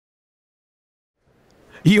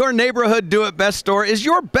Your neighborhood do-it-best store is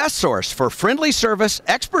your best source for friendly service,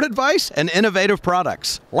 expert advice, and innovative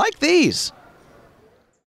products like these.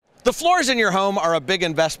 The floors in your home are a big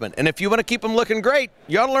investment, and if you want to keep them looking great,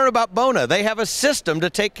 you ought to learn about Bona. They have a system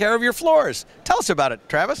to take care of your floors. Tell us about it,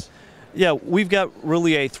 Travis. Yeah, we've got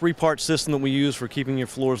really a three-part system that we use for keeping your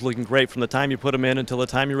floors looking great from the time you put them in until the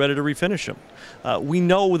time you're ready to refinish them. We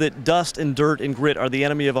know that dust and dirt and grit are the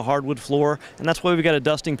enemy of a hardwood floor, and that's why we've got a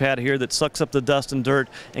dusting pad here that sucks up the dust and dirt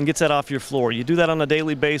and gets that off your floor. You do that on a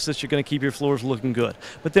daily basis, you're going to keep your floors looking good.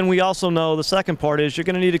 But then we also know the second part is you're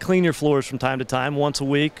going to need to clean your floors from time to time, once a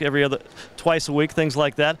week, twice a week, things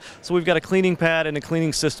like that. So we've got a cleaning pad and a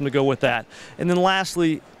cleaning system to go with that. And then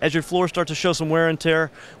lastly, as your floors start to show some wear and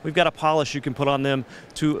tear, we've got a polish you can put on them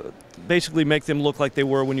to basically make them look like they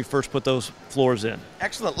were when you first put those floors in.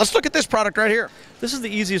 Excellent. Let's look at this product right here. This is the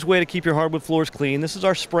easiest way to keep your hardwood floors clean. This is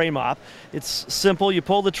our spray mop. It's simple. You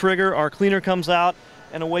pull the trigger, our cleaner comes out,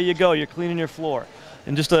 and away you go. You're cleaning your floor.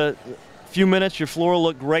 In just a few minutes, your floor will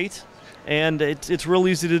look great, and it's real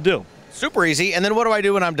easy to do. Super easy. And then what do I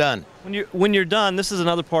do when I'm done? When you're done, this is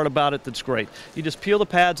another part about it that's great. You just peel the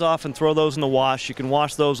pads off and throw those in the wash. You can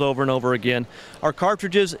wash those over and over again. Our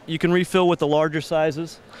cartridges, you can refill with the larger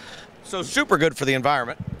sizes. So super good for the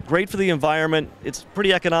environment. Great for the environment. It's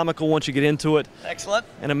pretty economical once you get into it. Excellent.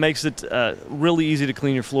 And it makes it really easy to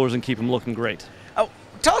clean your floors and keep them looking great. Oh,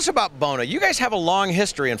 tell us about Bona. You guys have a long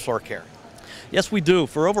history in floor care. Yes, we do.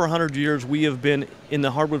 For over 100 years, we have been in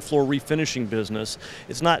the hardwood floor refinishing business.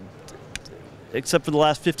 It's not, except for the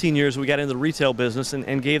last 15 years, we got into the retail business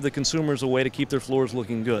and gave the consumers a way to keep their floors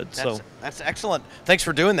looking good. That's excellent. Thanks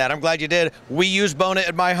for doing that. I'm glad you did. We use Bona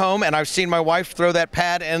at my home, and I've seen my wife throw that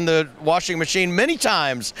pad in the washing machine many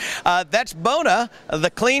times. That's Bona, the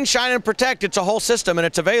Clean, Shine, and Protect. It's a whole system, and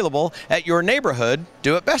it's available at your neighborhood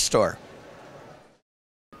do-it-best store.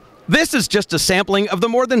 This is just a sampling of the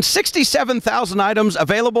more than 67,000 items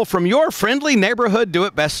available from your friendly neighborhood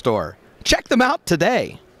do-it-best store. Check them out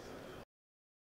today.